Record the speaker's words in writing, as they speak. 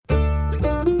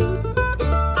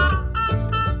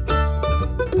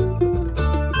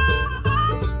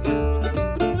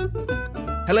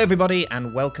Hello everybody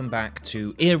and welcome back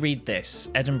to Ear Read This,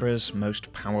 Edinburgh's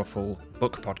most powerful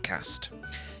book podcast.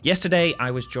 Yesterday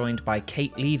I was joined by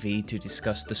Kate Levey to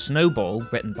discuss The Snowball,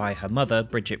 written by her mother,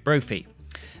 Brigid Brophy.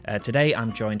 Today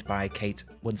I'm joined by Kate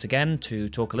once again to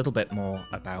talk a little bit more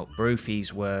about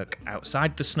Brophy's work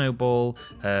outside The Snowball,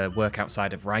 her work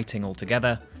outside of writing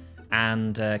altogether,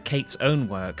 and Kate's own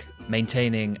work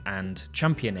maintaining and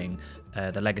championing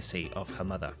the legacy of her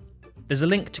mother. There's a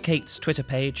link to Kate's Twitter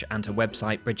page and her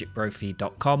website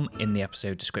brigidbrophy.com in the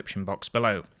episode description box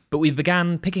below. But we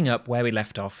began picking up where we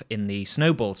left off in the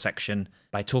Snowball section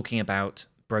by talking about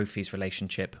Brophy's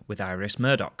relationship with Iris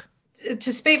Murdoch.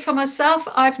 To speak for myself,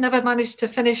 I've never managed to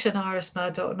finish an Iris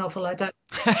Murdoch novel, I don't.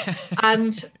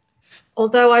 And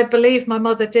although I believe my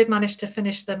mother did manage to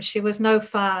finish them, she was no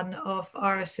fan of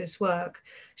Iris's work.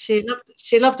 She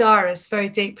loved Iris very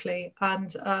deeply,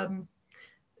 and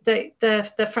their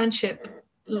friendship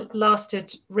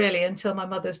lasted really until my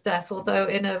mother's death, although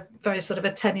in a very sort of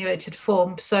attenuated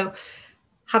form. So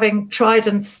having tried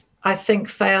and I think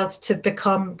failed to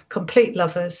become complete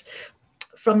lovers,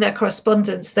 from their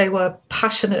correspondence, they were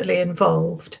passionately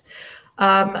involved.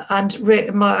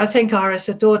 I think Iris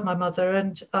adored my mother,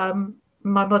 and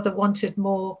my mother wanted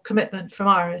more commitment from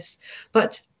Iris.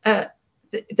 But the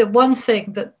one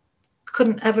thing that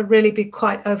couldn't ever really be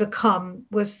quite overcome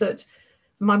was that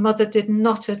my mother did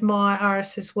not admire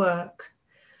Iris's work.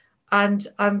 And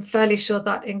I'm fairly sure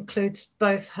that includes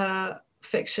both her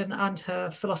fiction and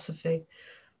her philosophy.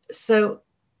 So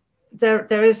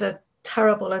there is a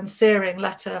terrible and searing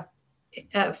letter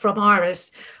from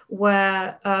Iris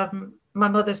where my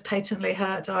mother's patently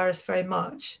hurt Iris very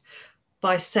much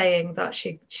by saying that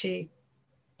she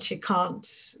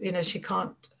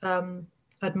can't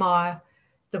admire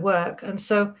the work. And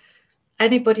so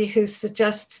anybody who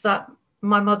suggests that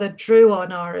my mother drew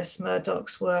on Iris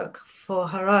Murdoch's work for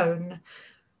her own,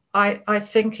 I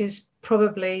think is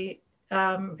probably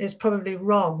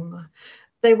wrong.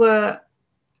 They were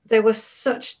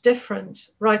such different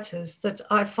writers that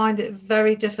I find it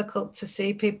very difficult to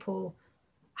see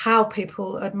how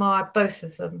people admire both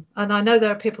of them. And I know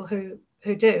there are people who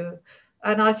do,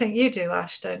 and I think you do,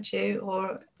 Ash, don't you?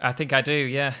 Or I think I do,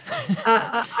 yeah.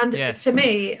 And yes. To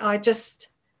me,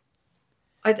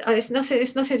 it's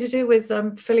nothing to do with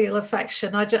filial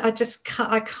affection. I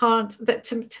can't. That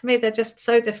to me, they're just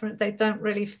so different. They don't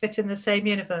really fit in the same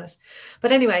universe.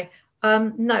 But anyway,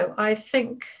 no, I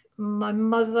think my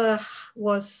mother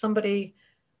was somebody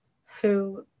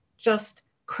who just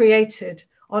created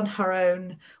on her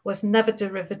own, was never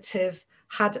derivative,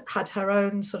 had her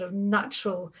own sort of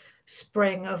natural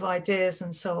spring of ideas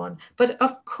and so on. But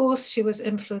of course she was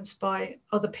influenced by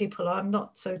other people. I'm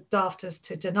not so daft as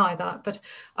to deny that, but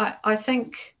I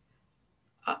think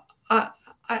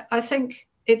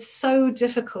it's so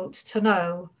difficult to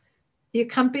know. You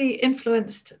can be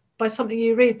influenced by something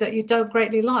you read that you don't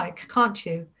greatly like, can't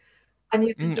you? And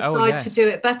you can decide to do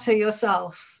it better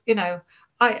yourself. You know,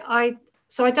 I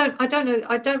don't know.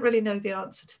 I don't really know the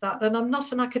answer to that, and I'm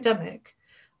not an academic,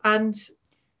 and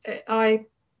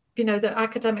the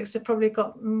academics have probably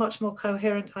got much more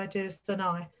coherent ideas than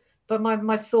I. But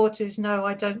my thought is, no,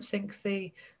 I don't think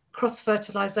the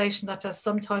cross-fertilization that has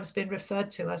sometimes been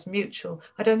referred to as mutual,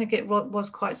 I don't think it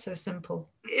was quite so simple.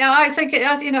 Yeah, I think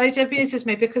it amuses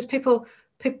me because people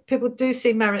do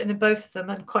see merit in both of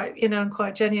them, and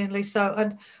quite genuinely so.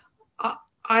 And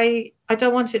I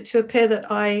don't want it to appear that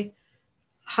I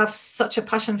have such a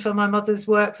passion for my mother's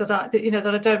work that I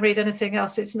don't read anything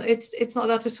else. It's not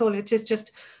that at all. It is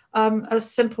just a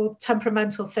simple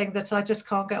temperamental thing that I just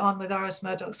can't get on with Iris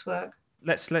Murdoch's work.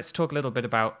 Let's talk a little bit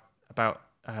about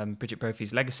Brigid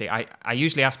Brophy's legacy. I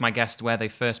usually ask my guests where they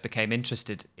first became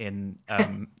interested in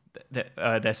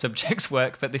their subject's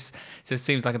work, but this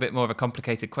seems like a bit more of a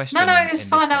complicated question. No, it's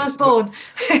fine. I was born.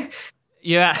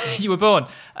 Yeah, you were born.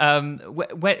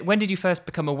 When did you first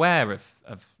become aware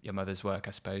of your mother's work,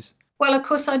 I suppose? Well, of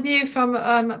course, I knew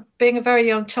from being a very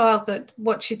young child that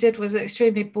what she did was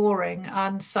extremely boring.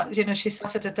 And, she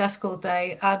sat at a desk all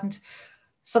day and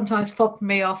sometimes fobbed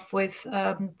me off with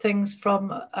things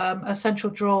from a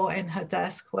central drawer in her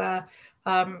desk where,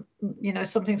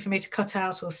 something for me to cut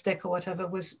out or stick or whatever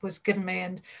was given me.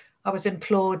 And I was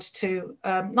implored to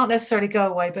not necessarily go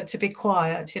away, but to be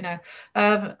quiet,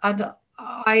 and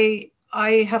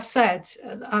I have said,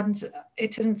 and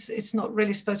it's not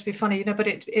really supposed to be funny, but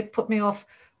it put me off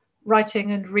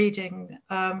writing and reading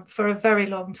for a very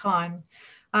long time.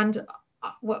 And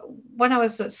when I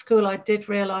was at school, I did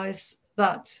realize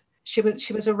that she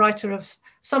was a writer of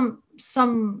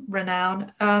some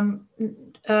renown.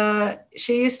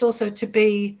 She used also to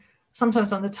be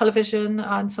sometimes on the television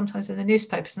and sometimes in the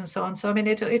newspapers and so on. So, I mean,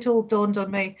 it all dawned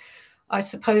on me, I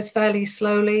suppose, fairly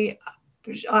slowly.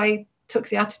 I took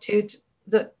the attitude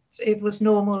that it was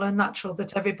normal and natural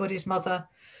that everybody's mother,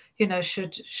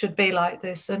 should be like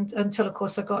this. And until, of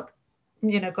course, I got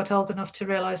old enough to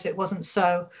realize it wasn't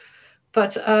so.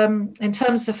 But in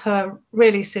terms of her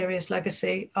really serious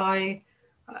legacy, I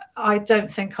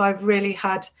don't think I really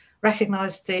had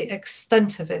recognized the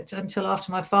extent of it until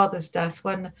after my father's death,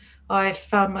 when I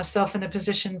found myself in a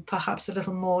position perhaps a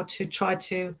little more to try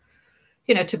to,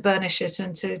 to burnish it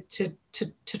and to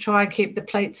try and keep the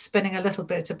plate spinning a little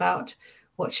bit about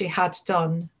what she had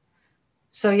done.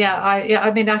 So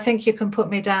I mean, I think you can put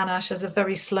me down, Ash, as a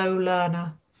very slow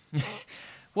learner.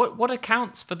 What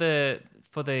accounts for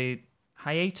the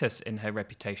hiatus in her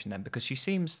reputation then? Because she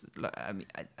seems, I mean,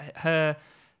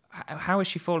 how has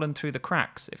she fallen through the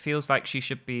cracks? It feels like she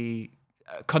should be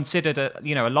considered,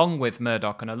 along with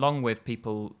Murdoch and along with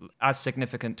people as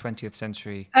significant 20th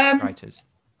century writers.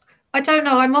 I don't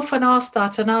know. I'm often asked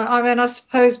that, and I mean, I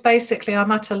suppose basically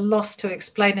I'm at a loss to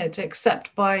explain it,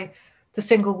 except by the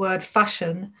single word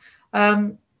fashion.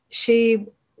 She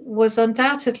was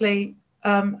undoubtedly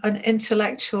an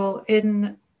intellectual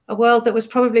in a world that was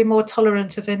probably more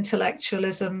tolerant of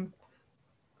intellectualism,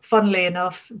 funnily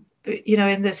enough,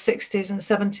 in the 60s and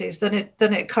 70s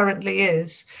than it currently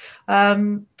is.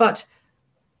 But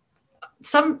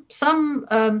some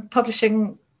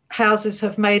publishing houses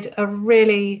have made a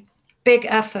really big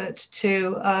effort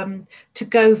to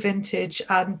go vintage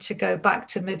and to go back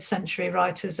to mid-century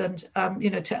writers and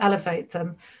to elevate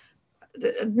them.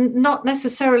 Not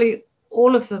necessarily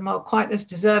all of them are quite as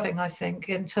deserving, I think,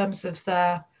 in terms of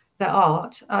their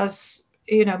art as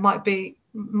might be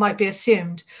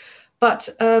assumed. But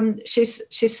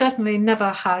she's certainly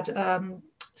never had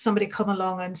somebody come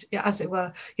along and, as it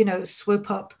were,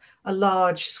 swoop up a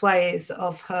large swathe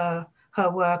of her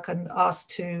work and ask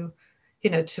to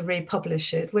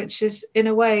republish it, which is in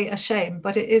a way a shame,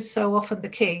 but it is so often the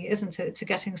key, isn't it, to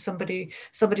getting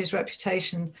somebody's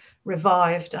reputation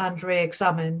revived and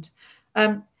re-examined.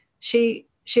 She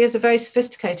is a very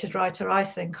sophisticated writer, I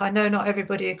think. I know not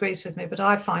everybody agrees with me, but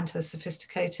I find her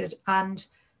sophisticated, and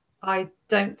I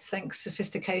don't think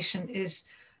sophistication is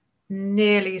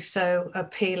nearly so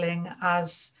appealing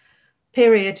as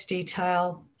period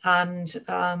detail and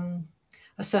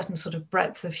a certain sort of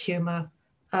breadth of humour,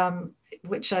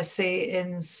 which I see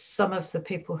in some of the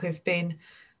people who've been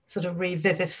sort of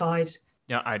revivified.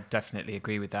 Yeah, I definitely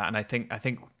agree with that. And I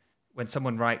think when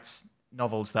someone writes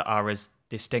novels that are as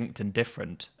distinct and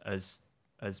different as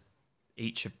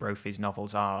each of Brophy's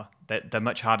novels are, they're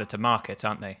much harder to market,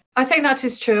 aren't they? I think that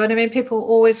is true. And I mean, people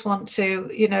always want to,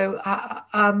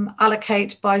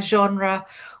 allocate by genre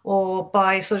or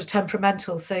by sort of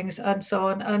temperamental things and so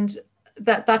on. And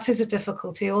that is a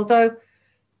difficulty, although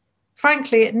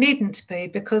frankly, it needn't be,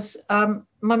 because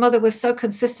my mother was so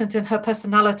consistent in her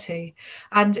personality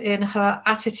and in her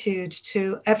attitude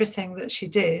to everything that she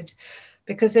did.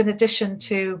 Because in addition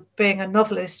to being a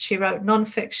novelist, she wrote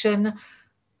nonfiction.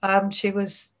 She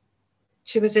was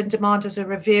in demand as a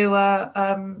reviewer.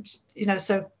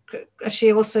 So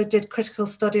she also did critical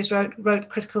studies, wrote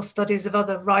critical studies of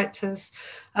other writers.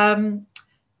 If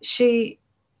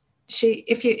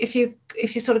you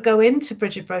sort of go into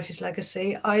Brigid Brophy's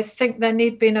legacy, I think there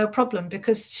need be no problem,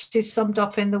 because she's summed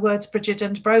up in the words Brigid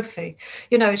and Brophy.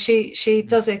 She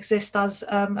does exist as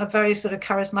a very sort of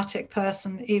charismatic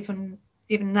person even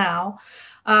now,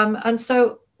 and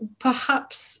so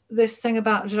perhaps this thing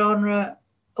about genre,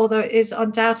 although it is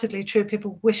undoubtedly true,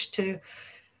 people wish to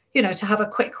have a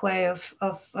quick way of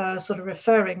sort of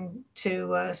referring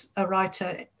to a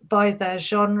writer by their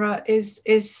genre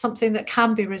is something that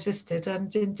can be resisted,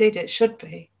 and indeed it should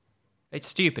be. It's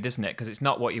stupid, isn't it? Because it's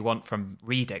not what you want from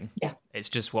reading. Yeah. It's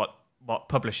just what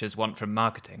publishers want from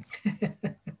marketing.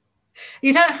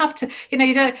 You don't have to,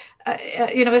 you don't,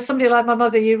 as somebody like my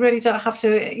mother, you really don't have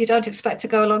to, you don't expect to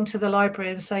go along to the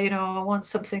library and say, I want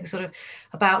something sort of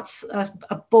about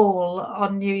a ball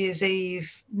on New Year's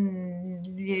Eve,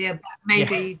 maybe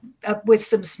with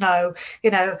some snow.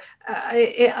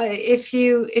 If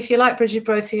you like Brigid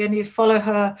Brophy and you follow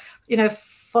her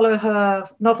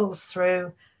novels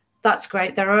through, that's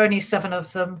great. There are only 7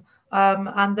 of them.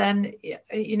 And then,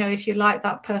 if you like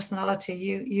that personality,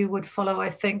 you would follow, I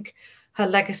think, her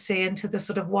legacy into the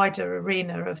sort of wider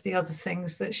arena of the other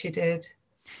things that she did.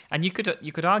 And you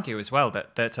could argue as well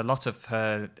that a lot of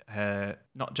her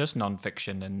not just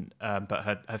nonfiction and but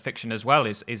her fiction as well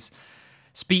is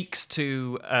speaks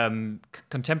to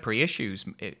contemporary issues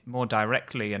more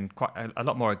directly and quite a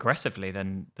lot more aggressively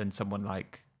than someone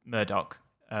like Murdoch.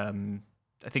 I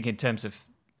think in terms of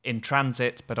in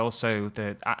transit, but also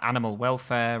the animal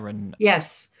welfare and.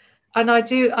 Yes, and I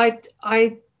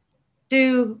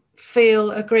do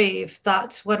feel aggrieved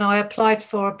that when I applied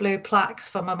for a blue plaque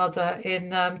for my mother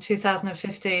in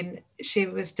 2015, she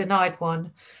was denied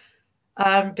one,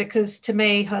 because to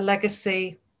me her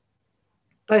legacy,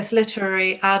 both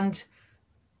literary and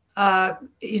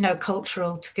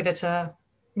cultural, to give it a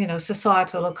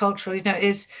societal or cultural,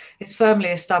 is firmly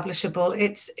establishable.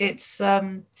 It's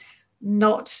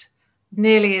not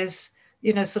nearly as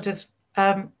sort of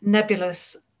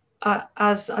nebulous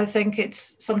as I think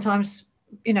it's sometimes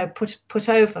put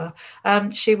over.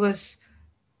 She was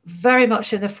very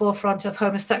much in the forefront of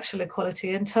homosexual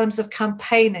equality in terms of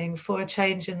campaigning for a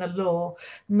change in the law,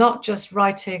 not just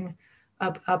writing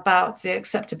about the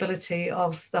acceptability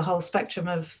of the whole spectrum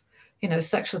of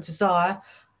sexual desire.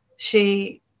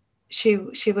 She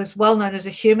she was well known as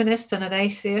a humanist and an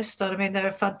atheist. And I mean, there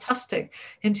are fantastic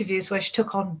interviews where she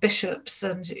took on bishops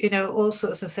and all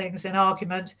sorts of things in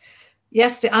argument.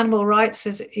 Yes, the animal rights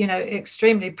is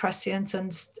extremely prescient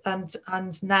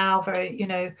and now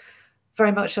very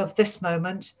very much of this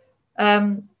moment.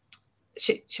 Um,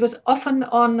 she was often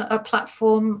on a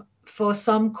platform for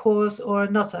some cause or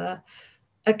another.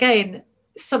 Again,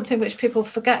 something which people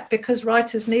forget because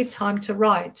writers need time to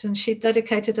write, and she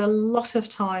dedicated a lot of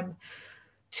time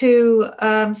to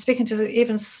speaking to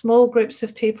even small groups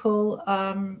of people,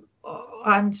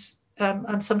 and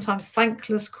sometimes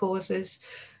thankless causes.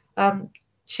 Um,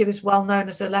 she was well known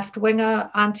as a left winger,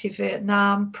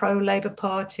 anti-Vietnam, pro-Labour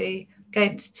Party,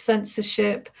 against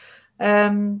censorship.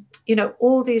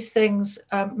 All these things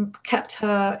kept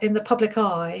her in the public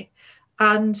eye,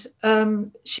 and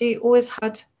she always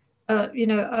had, a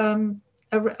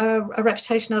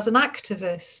reputation as an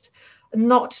activist,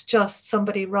 not just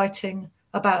somebody writing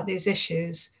about these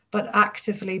issues, but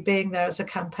actively being there as a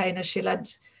campaigner. She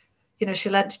lent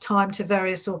time to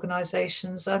various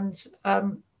organisations and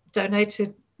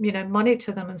donated, money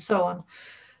to them and so on.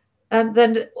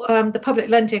 Then the public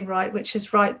lending right, which is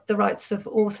the rights of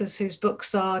authors whose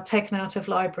books are taken out of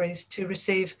libraries to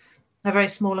receive a very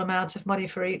small amount of money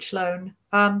for each loan.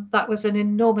 That was an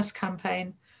enormous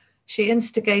campaign. She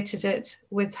instigated it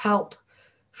with help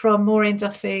from Maureen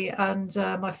Duffy and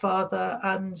my father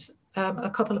and a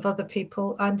couple of other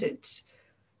people, and it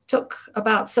took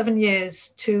about 7 years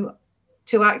to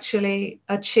actually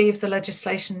achieve the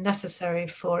legislation necessary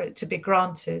for it to be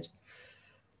granted.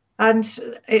 And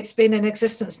it's been in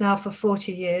existence now for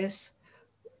 40 years,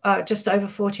 just over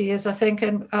 40 years, I think.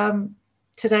 And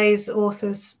today's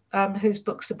authors whose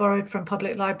books are borrowed from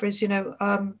public libraries,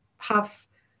 have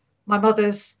my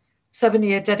mother's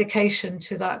 7-year dedication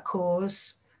to that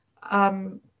cause,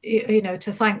 to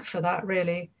thank for that,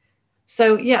 really.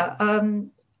 So, yeah,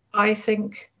 I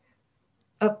think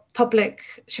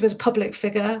she was a public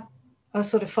figure, a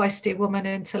sort of feisty woman,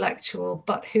 intellectual,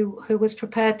 but who was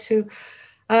prepared to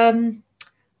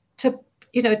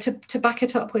back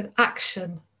it up with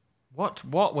action. What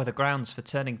were the grounds for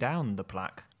turning down the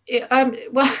plaque?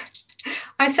 Well,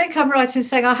 I think I'm right in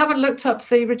saying I haven't looked up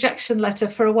the rejection letter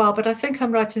for a while, but I think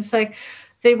I'm right in saying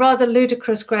the rather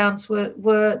ludicrous grounds were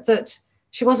that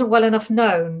she wasn't well enough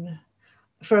known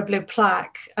for a blue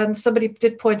plaque. And somebody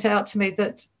did point out to me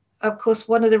that, of course,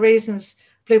 one of the reasons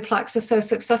blue plaques are so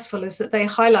successful is that they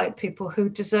highlight people who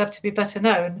deserve to be better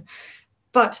known.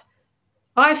 But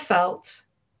I felt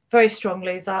very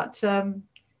strongly that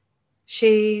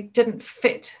she didn't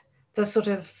fit the sort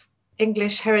of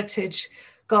English heritage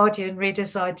Guardian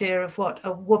reader's idea of what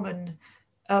a woman,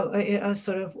 a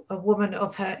sort of a woman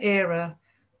of her era,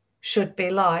 should be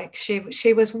like.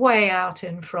 She was way out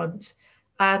in front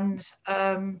and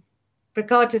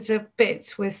regarded a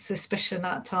bit with suspicion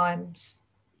at times.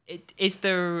 Is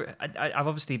there? I've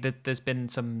obviously there's been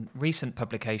some recent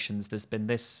publications. There's been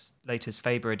this latest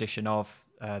Faber edition of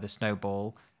the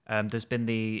Snowball. There's been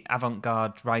the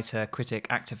avant-garde writer, critic,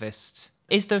 activist.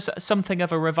 Is there something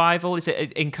of a revival? Is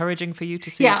it encouraging for you to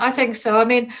see? Yeah, I think so. I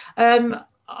mean,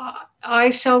 I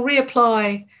shall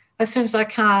reapply as soon as I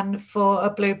can for a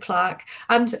blue plaque.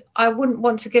 And I wouldn't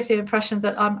want to give the impression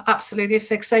that I'm absolutely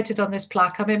fixated on this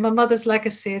plaque. I mean, my mother's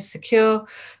legacy is secure.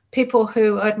 People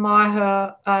who admire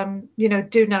her,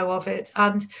 do know of it.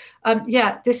 And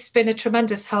this has been a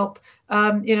tremendous help,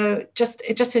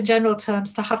 just in general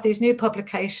terms, to have these new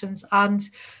publications and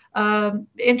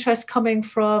interest coming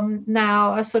from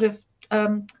now a sort of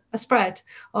a spread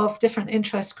of different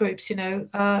interest groups,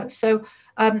 so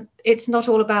it's not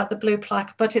all about the blue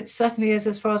plaque, but it certainly is,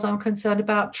 as far as I'm concerned,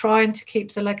 about trying to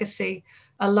keep the legacy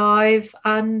alive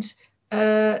and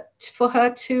for her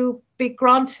to be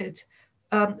granted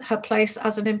her place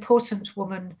as an important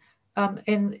woman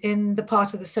in the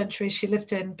part of the century she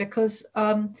lived in, because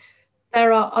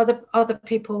there are other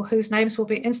people whose names will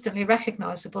be instantly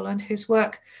recognizable and whose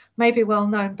work may be well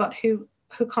known, but who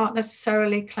can't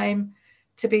necessarily claim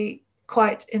to be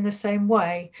quite in the same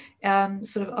way,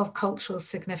 sort of cultural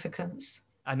significance.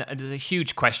 And it's a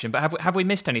huge question, but have we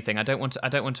missed anything? I don't want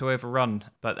to overrun,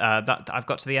 but that I've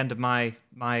got to the end of my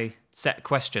set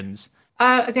questions.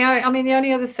 The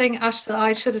only other thing, Ash, that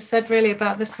I should have said really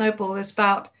about the snowball is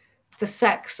about the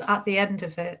sex at the end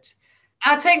of it.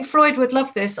 I think Freud would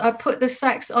love this. I put the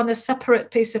sex on a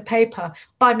separate piece of paper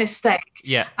by mistake.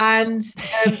 Yeah. And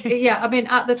yeah, I mean,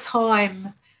 at the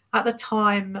time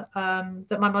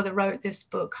that my mother wrote this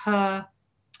book, her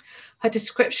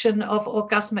description of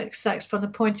orgasmic sex from the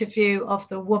point of view of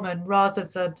the woman rather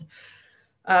than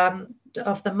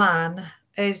of the man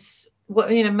is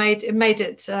what, you know, made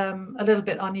it a little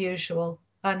bit unusual.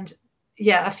 And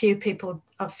yeah, a few people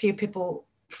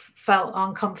felt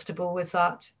uncomfortable with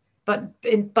that. But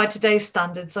by today's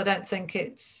standards, I don't think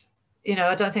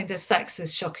the sex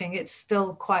is shocking. It's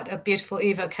still quite a beautiful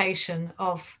evocation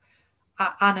of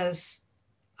Anna's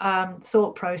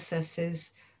thought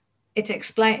processes. It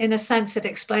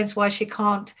explains why she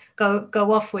can't go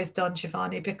off with Don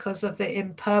Giovanni, because of the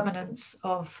impermanence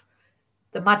of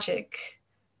the magic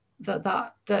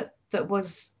that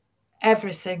was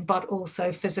everything but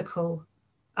also physical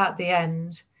at the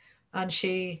end. And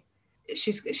she's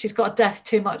got death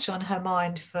too much on her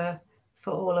mind for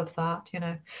all of that, you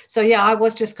know. So yeah, I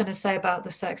was just going to say about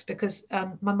the sex, because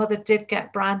my mother did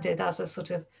get branded as a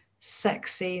sort of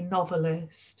sexy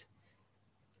novelist.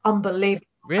 Unbelievable.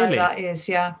 Really? That is,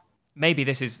 yeah. Maybe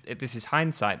this is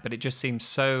hindsight, but it just seems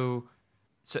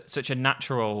such a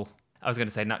natural. I was going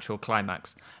to say natural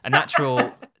climax, a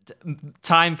natural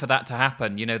time for that to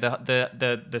happen. You know,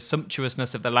 the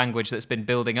sumptuousness of the language that's been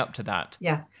building up to that.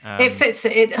 Yeah, it fits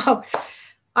it.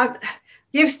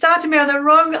 You've started me on the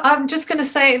wrong. I'm just going to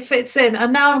say it fits in,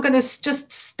 and now I'm going to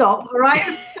just stop. All right.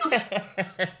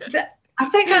 I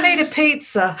think I need a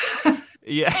pizza.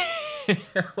 Yeah.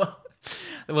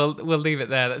 Well, we'll leave it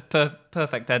there. That's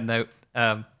perfect end note.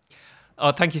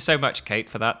 Thank you so much, Kate,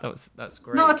 for that. That's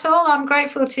great. Not at all. I'm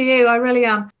grateful to you. I really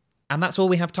am. And that's all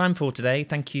we have time for today.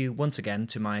 Thank you once again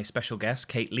to my special guest,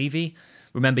 Kate Levey.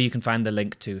 Remember, you can find the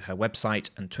link to her website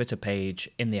and Twitter page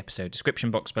in the episode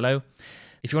description box below.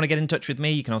 If you want to get in touch with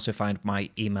me, you can also find my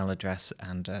email address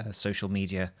and social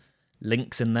media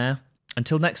links in there.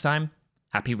 Until next time,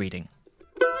 happy reading.